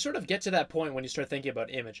 You sort of get to that point when you start thinking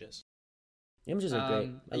about images. Images are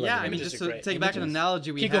great. I love Yeah, images. I mean, Images just are to great. take back an Images.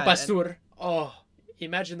 analogy we Pico had. Pasteur. Oh,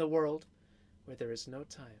 imagine the world where there is no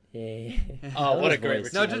time. Yeah. Oh, what a great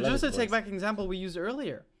voice. No, I just, love just to his take voice. back an example we used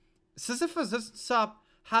earlier. Sisyphus doesn't stop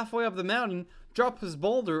halfway up the mountain, drop his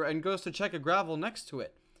boulder, and goes to check a gravel next to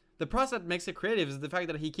it. The process that makes it creative is the fact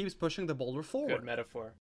that he keeps pushing the boulder Good forward.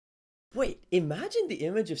 metaphor. Wait, imagine the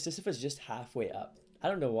image of Sisyphus just halfway up. I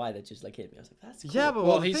don't know why that just like hit me. I was like, that's cool. Yeah, but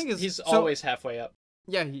Well, the thing is, he's so- always halfway up.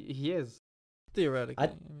 Yeah, he is. Theoretically. I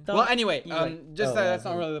thought Well, anyway, he, like- just oh, that's yeah,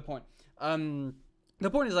 not really the point. The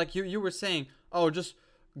point is, like, you were saying, oh, just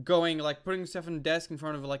going, like, putting stuff on a desk in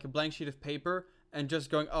front of, like, a blank sheet of paper and just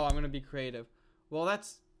going, oh, I'm going to be creative. Well,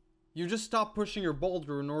 you just stop pushing your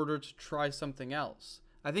boulder in order to try something else.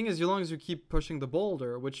 I think as long as you keep pushing the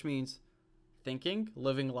boulder, which means thinking,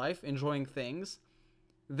 living life, enjoying things,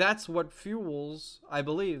 that's what fuels, I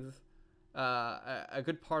believe, a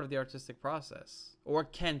good part of the artistic process, or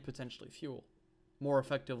can potentially fuel more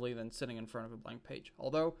effectively than sitting in front of a blank page.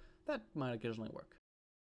 Although that might occasionally work.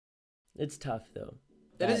 It's tough though.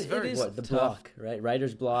 It is very it is what the tough. block, right?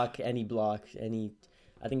 Writer's block, any block, any.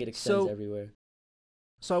 I think it extends everywhere.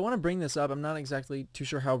 So I want to bring this up. I'm not exactly too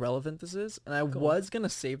sure how relevant this is, and I was gonna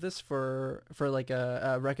save this for like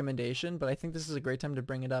a recommendation, but I think this is a great time to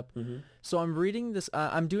bring it up. Mm-hmm. So I'm reading this.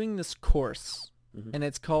 I'm doing this course, and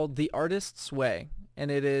it's called The Artist's Way,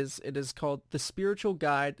 and it is called The Spiritual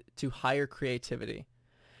Guide to Higher Creativity,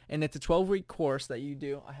 and it's a 12-week course that you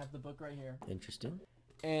do. I have the book right here, Interesting.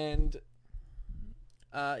 and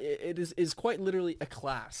it is quite literally a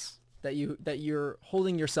class that you're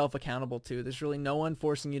holding yourself accountable to. There's really no one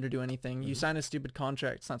forcing you to do anything. You sign a stupid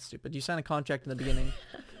contract. It's not stupid. You sign a contract in the beginning,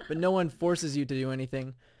 but no one forces you to do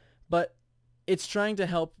anything. But it's trying to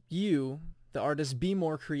help you, the artist, be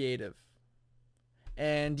more creative.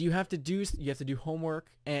 And you have to do homework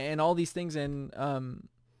and all these things, and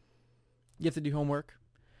you have to do homework.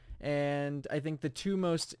 And I think the two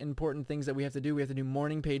most important things that we have to do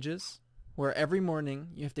morning pages, where every morning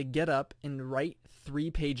you have to get up and write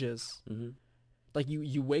 3 pages. Mm-hmm. Like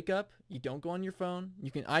you wake up, you don't go on your phone.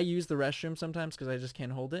 I use the restroom sometimes because I just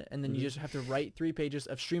can't hold it. And then you just have to write 3 pages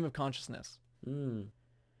of stream of consciousness. Mm.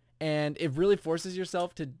 And it really forces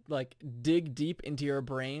yourself to like dig deep into your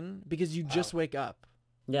brain because you just wake up.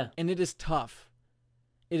 Yeah. And it is tough.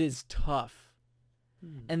 It is tough.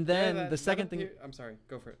 And then the second thing... I'm sorry.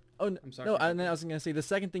 Go for it. Oh, I'm sorry. no, I was going to say the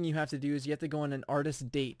second thing you have to do is you have to go on an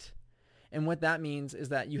artist date. And what that means is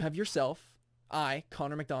that you have yourself, I,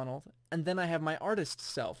 Connor McDonald, and then I have my artist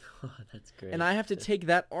self. Oh, that's great. And I have to take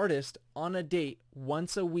that artist on a date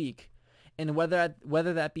once a week. And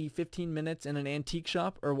whether that be 15 minutes in an antique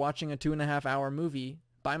shop or watching a 2.5-hour movie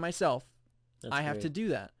by myself, I have to do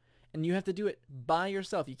that. And you have to do it by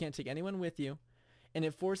yourself. You can't take anyone with you. And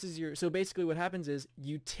it forces your... So basically what happens is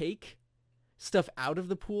you take stuff out of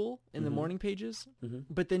the pool in the morning pages,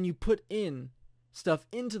 but then you put in stuff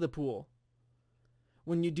into the pool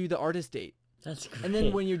when you do the artist date. That's great. And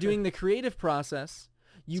then when you're doing the creative process,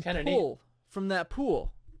 you pull from that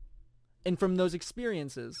pool and from those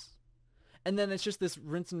experiences. And then it's just this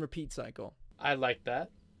rinse and repeat cycle. I like that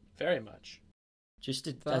very much. Just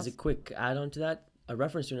as a quick add-on to that, a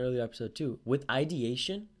reference to an earlier episode too, with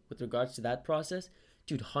ideation, with regards to that process,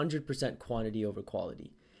 dude, 100% quantity over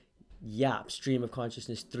quality. Yeah, stream of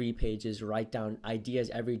consciousness, 3 pages, write down ideas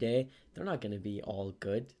every day. They're not going to be all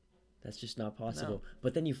good. That's just not possible. No.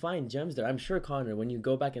 But then you find gems there. I'm sure, Connor, when you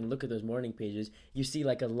go back and look at those morning pages, you see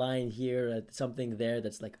like a line here, something there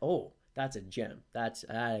that's like, oh, that's a gem. That's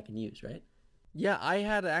I can use, right? Yeah, I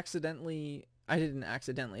didn't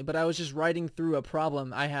accidentally, but I was just writing through a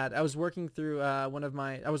problem I had. I was working through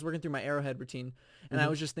my Arrowhead routine, and I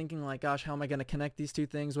was just thinking like, gosh, how am I going to connect these two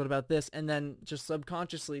things? What about this? And then just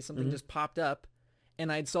subconsciously something just popped up, and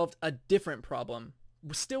I'd solved a different problem.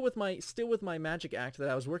 Still with my magic act that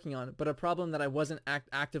I was working on, but a problem that I wasn't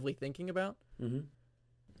actively thinking about. And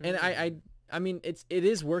I mean, it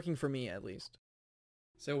is working for me at least.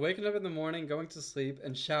 So waking up in the morning, going to sleep,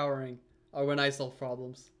 and showering are when I solve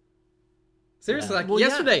problems. Seriously,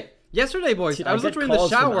 yesterday, boys, Dude, I was literally in the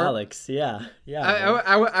shower. Alex, yeah.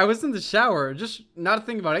 I was in the shower, just not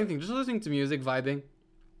thinking about anything, just listening to music, vibing,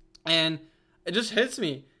 and it just hits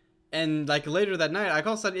me. And like later that night, I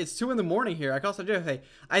called. It's 2 a.m. here. I called Jeff. Hey,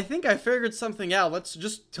 I think I figured something out. Let's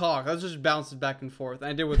just talk. Let's just bounce it back and forth. And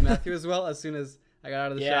I did with Matthew as well. As soon as I got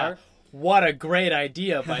out of the shower. What a great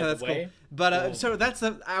idea, by the way. Cool. But so that's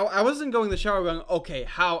I wasn't going in the shower going, okay,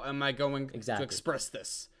 how am I going to express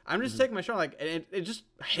this? I'm just taking my shower, like, and it just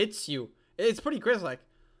hits you. It's pretty crazy, like,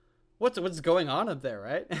 what's going on up there,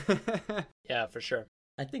 right? Yeah, for sure.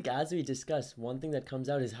 I think as we discussed, one thing that comes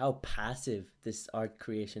out is how passive this art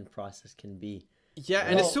creation process can be. Yeah,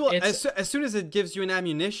 and as soon as it gives you an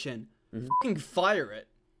ammunition, fucking fire it.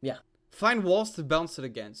 Yeah. Find walls to bounce it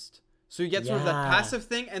against. So you get sort of that passive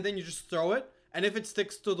thing, and then you just throw it, and if it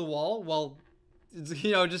sticks to the wall, well,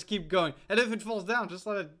 just keep going. And if it falls down, just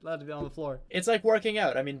let it be on the floor. It's like working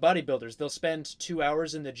out. I mean, bodybuilders, they'll spend 2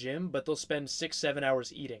 hours in the gym, but they'll spend 6-7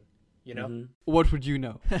 hours eating, you know? What would you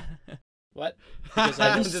know? What? Because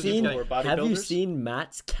have you seen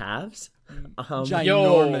Matt's calves?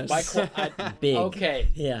 Ginormous. Big. Okay.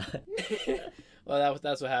 Yeah. Well,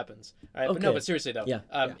 that's what happens. All right, but seriously though,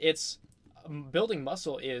 it's building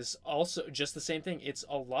muscle is also just the same thing. It's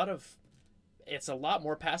a lot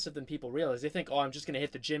more passive than people realize. They think, oh, I'm just going to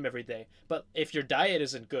hit the gym every day. But if your diet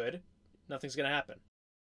isn't good, nothing's going to happen.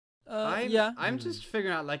 I'm just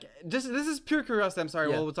figuring out, like, this is pure curiosity. I'm sorry,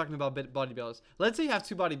 while we're talking about bodybuilders. Let's say you have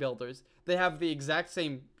 2 bodybuilders. They have the exact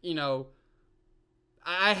same,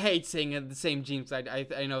 I hate saying the same genes.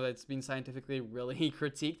 I know that's been scientifically really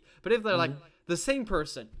critiqued. But if they're like the same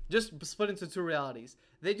person, just split into 2 realities,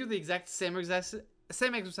 they do the same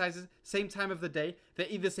exercises, same time of the day, they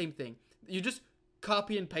eat the same thing. You just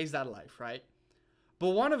copy and paste that life, right? But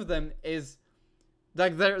one of them is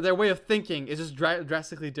like their way of thinking is just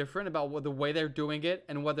drastically different about the way they're doing it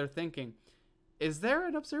and what they're thinking. Is there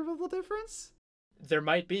an observable difference? There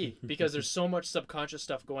might be, because there's so much subconscious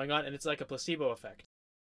stuff going on, and it's like a placebo effect.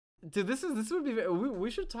 Dude, this would be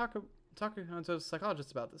we should talk to a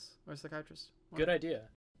psychologist about this, or a psychiatrist. Good idea.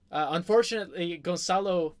 Unfortunately,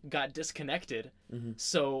 Gonzalo got disconnected,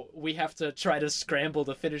 so we have to try to scramble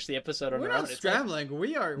to finish the episode on our own. We're not scrambling.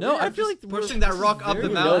 We are. No, I feel like pushing that rock up the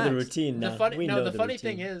mountain. We know the routine now. The funny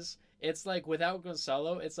thing is, it's like without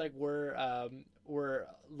Gonzalo, it's like we're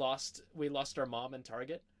lost. We lost our mom in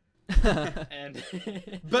Target. and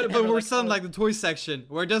but we're like, selling like the toy section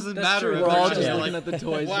where it doesn't matter. We're all just looking at the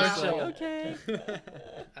toys. Wow. We're like, okay.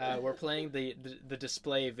 We're playing the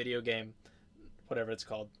display video game, whatever it's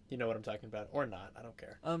called. You know what I'm talking about, or not? I don't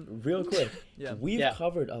care. Real quick, we've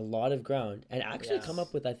covered a lot of ground and actually come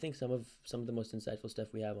up with, I think, some of the most insightful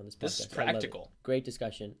stuff we have on this podcast. This is practical. Great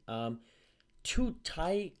discussion. to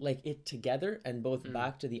tie like it together and both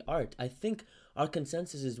back to the art, I think our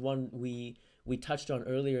consensus is one we touched on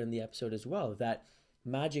earlier in the episode as well, that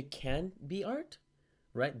magic can be art,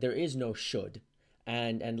 right? There is no should.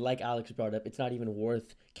 And like Alex brought up, it's not even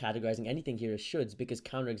worth categorizing anything here as shoulds because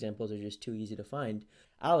counterexamples are just too easy to find.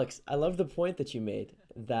 Alex, I love the point that you made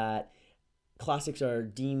that classics are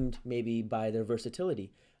deemed maybe by their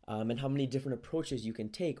versatility, and how many different approaches you can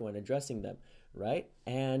take when addressing them, right?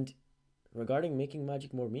 And regarding making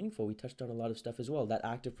magic more meaningful, we touched on a lot of stuff as well. That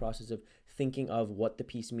active process of thinking of what the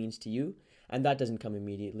piece means to you, and that doesn't come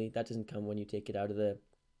immediately. That doesn't come when you take it out of the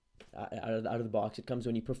box. It comes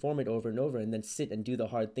when you perform it over and over and then sit and do the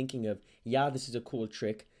hard thinking of, yeah, this is a cool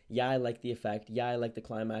trick. Yeah, I like the effect. Yeah, I like the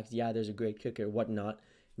climax. Yeah, there's a great kicker, whatnot.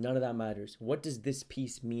 None of that matters. What does this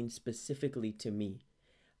piece mean specifically to me?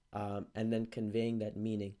 And then conveying that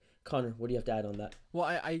meaning. Connor, what do you have to add on that?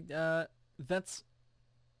 Well, that's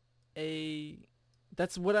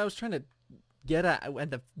what I was trying to get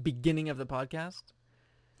at the beginning of the podcast.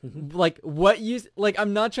 Like what you like,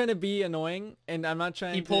 I'm not trying to be annoying, and I'm not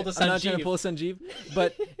trying to pull a Sanjeev,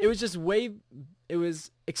 but it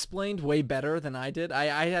was explained way better than I did.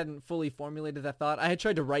 I hadn't fully formulated that thought. I had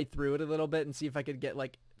tried to write through it a little bit and see if I could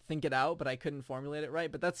think it out, but I couldn't formulate it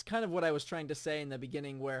right. But that's kind of what I was trying to say in the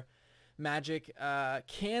beginning, where magic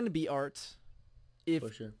can be art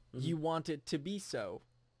if you want it to be so.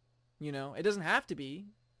 You know, it doesn't have to be.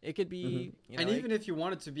 It could be. You know, and even if you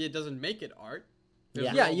want it to be, it doesn't make it art.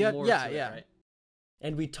 Right?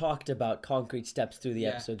 And we talked about concrete steps through the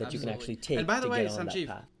episode that you can actually take. And by the way, get on Sanjeev,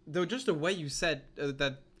 that path. though, just the way you said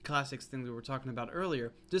that classics thing that we were talking about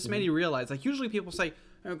earlier, just made you realize, like, usually people say,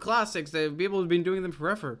 classics, people have been doing them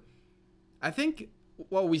forever. I think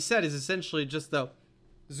what we said is essentially just the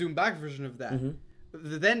zoom back version of that.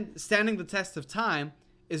 Then standing the test of time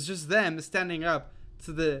is just them standing up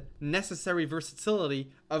to the necessary versatility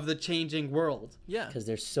of the changing world. Yeah, because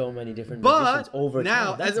there's so many different musicians over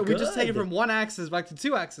now, time. as we just take it from one axis back to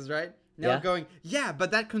two axes, right? Now we're going, but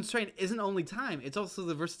that constraint isn't only time; it's also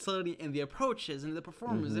the versatility and the approaches and the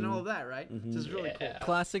performers and all of that, right? Which is really cool.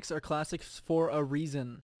 Classics are classics for a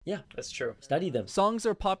reason. Yeah, that's true. Study them. Songs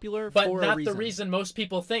are popular, but for a reason. not the reason most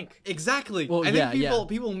people think. Exactly. Well, I think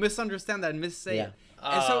people misunderstand that and missay it.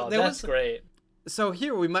 And so that's great. So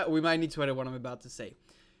here we might need to edit what I'm about to say,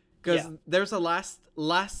 because there's a last.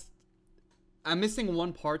 I'm missing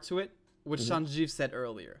one part to it, which Sanjeev said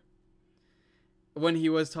earlier, when he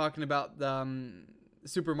was talking about the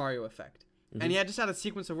Super Mario effect, and he just had a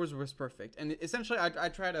sequence of words that was perfect, and essentially I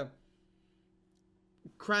try to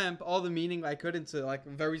cramp all the meaning I could into like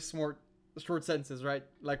very short sentences, right?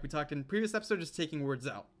 Like we talked in previous episode, just taking words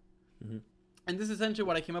out, and this is essentially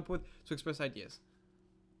what I came up with to express ideas.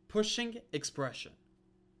 Pushing expression.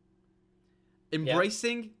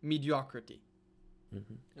 Embracing mediocrity.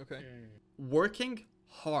 Okay. Working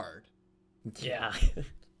hard. Yeah.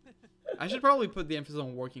 I should probably put the emphasis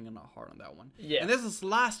on working and not hard on that one. Yeah. And there's this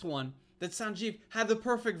last one that Sanjeev had the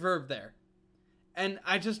perfect verb there. And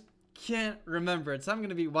I just can't remember it. So I'm going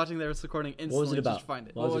to be watching this recording instantly. What was it about? Just find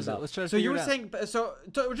it. What was it? Let's try to so figure you were it out. saying, so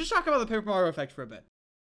just talk about the Paper Mario effect for a bit.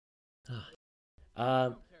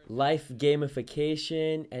 Life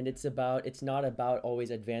gamification, and it's not about always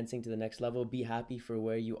advancing to the next level. Be happy for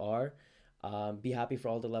where you are. Be happy for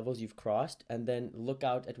all the levels you've crossed, and then look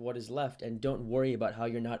out at what is left, and don't worry about how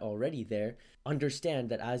you're not already there. Understand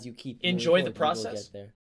that as you keep enjoy the forward, process. you will get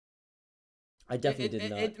there. I definitely did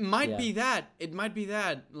not. It might be that. It might be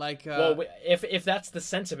that. Like, well, if that's the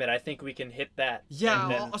sentiment, I think we can hit that.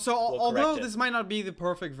 Yeah. So although this might not be the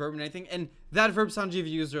perfect verb and anything, and that verb Sanjeev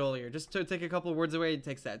used earlier, just to take a couple of words away, it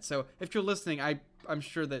takes that. So if you're listening, I'm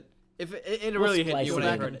sure that if it really hit you when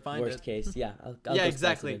I heard it. Worst case, yeah. I'll yeah,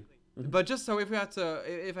 exactly. But just so if I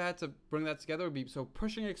had to bring that together, it would be so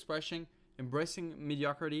pushing expression, embracing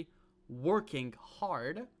mediocrity, working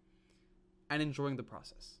hard, and enjoying the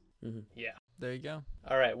process. Yeah. There you go.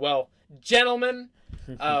 All right. Well, gentlemen,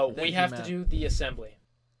 we have to Matt. do the assembly.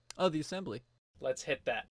 Oh, the assembly. Let's hit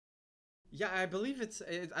that. Yeah, I believe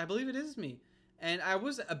it is me, and I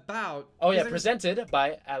was about. Oh yeah, presented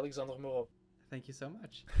by Alexandre Moreau. Thank you so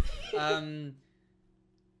much.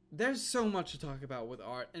 There's so much to talk about with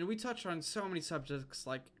art, and we touch on so many subjects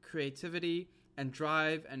like creativity and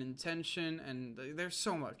drive and intention, and there's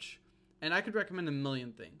so much. And I could recommend a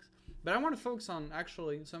million things. But I want to focus on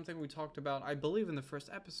actually something we talked about, I believe, in the first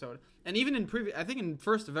episode, and even in previous, I think in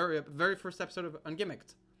very first episode of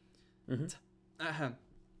Ungimmicked,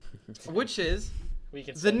 which is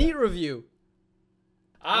the NEAT review.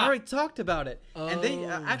 I already talked about it, and they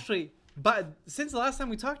actually, but since the last time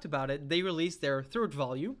we talked about it, they released their third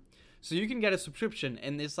volume, so you can get a subscription,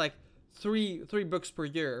 and it's like three books per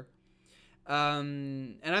year,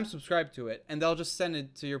 and I'm subscribed to it, and they'll just send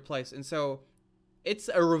it to your place. And so it's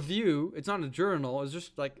a review. It's not a journal. It's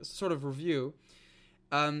just like a sort of review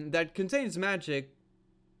that contains magic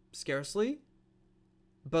scarcely,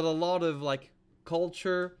 but a lot of like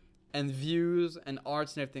culture and views and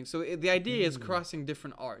arts and everything. So the idea is crossing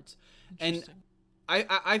different arts. And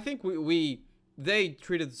I think they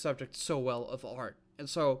treated the subject so well of art. And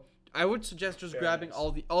so I would suggest just grabbing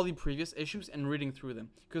all the previous issues and reading through them,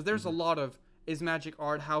 because there's a lot of, is magic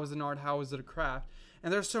art? How is it an art? How is it a craft?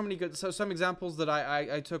 And there's so many good, so some examples that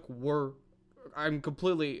I took were, I'm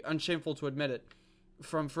completely unshameful to admit it,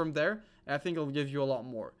 from there. And I think it'll give you a lot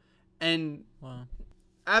more. And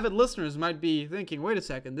avid listeners might be thinking, wait a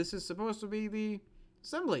second, this is supposed to be the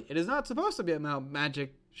assembly. It is not supposed to be about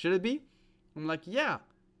magic. Should it be? I'm like, yeah,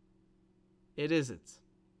 it isn't.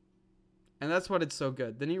 And that's what it's so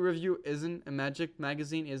good. The Neat Review isn't a magic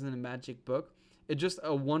magazine, isn't a magic book. It's just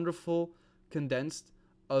a wonderful condensed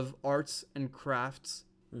of arts and crafts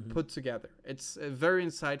put together. It's very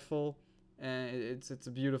insightful, and it's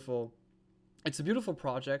a beautiful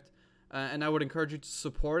project, and I would encourage you to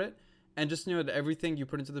support it. And just know that everything you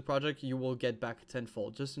put into the project, you will get back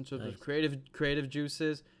tenfold, just in terms of creative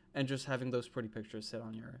juices and just having those pretty pictures sit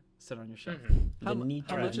on your shelf. How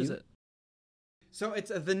much is it? So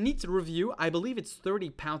it's the Neat Review. I believe it's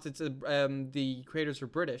 £30. It's the creators are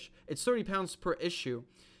British. It's £30 per issue,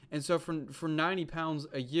 and so for £90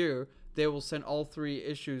 a year, they will send all 3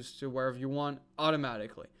 issues to wherever you want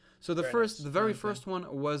automatically. So the very first one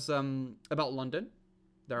was about London,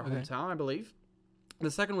 their hometown, I believe.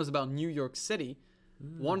 The second was about New York City.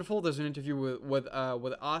 Wonderful. There's an interview with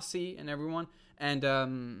Aussie and everyone. And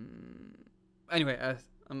anyway,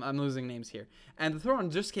 I'm losing names here. And the third one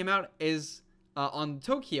just came out is on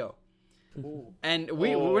Tokyo. Ooh. And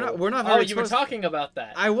we're not very. Oh, you were talking about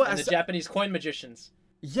that. I was. And the Japanese coin magicians.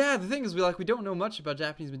 Yeah, the thing is, we don't know much about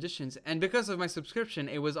Japanese magicians, and because of my subscription,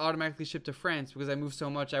 it was automatically shipped to France because I moved so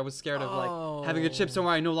much. I was scared of like having it shipped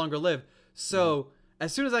somewhere I no longer live. So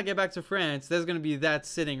as soon as I get back to France, there's gonna be that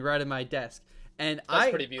sitting right at my desk. And that's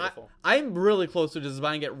pretty beautiful. I'm really close to just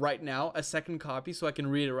buying it right now, a second copy, so I can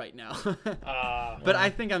read it right now. But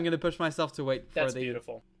I think I'm gonna push myself to wait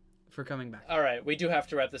for coming back. All right, we do have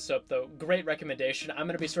to wrap this up, though. Great recommendation. I'm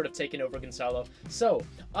gonna be sort of taking over Gonzalo. So,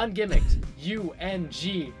 Ungimmicked,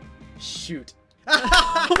 UNG, shoot. No!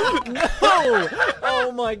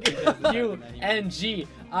 Oh my god. UNGIMMICKED,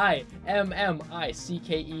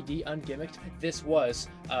 Ungimmicked. This was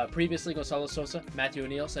previously Gonzalo Sosa, Matthew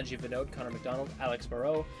O'Neill, Sanjeev Vinod, Connor McDonald, Alex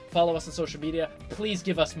Barreau. Follow us on social media. Please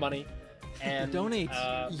give us money. And donate.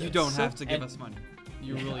 You don't have to give us money.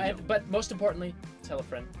 You really don't. But most importantly, tell a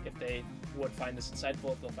friend if they would find this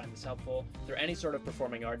insightful, if they'll find this helpful. If they're any sort of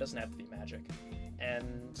performing art, doesn't have to be magic.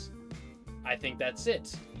 And I think that's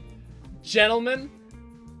it. Gentlemen,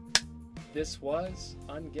 this was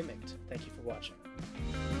Ungimmicked. Thank you for watching.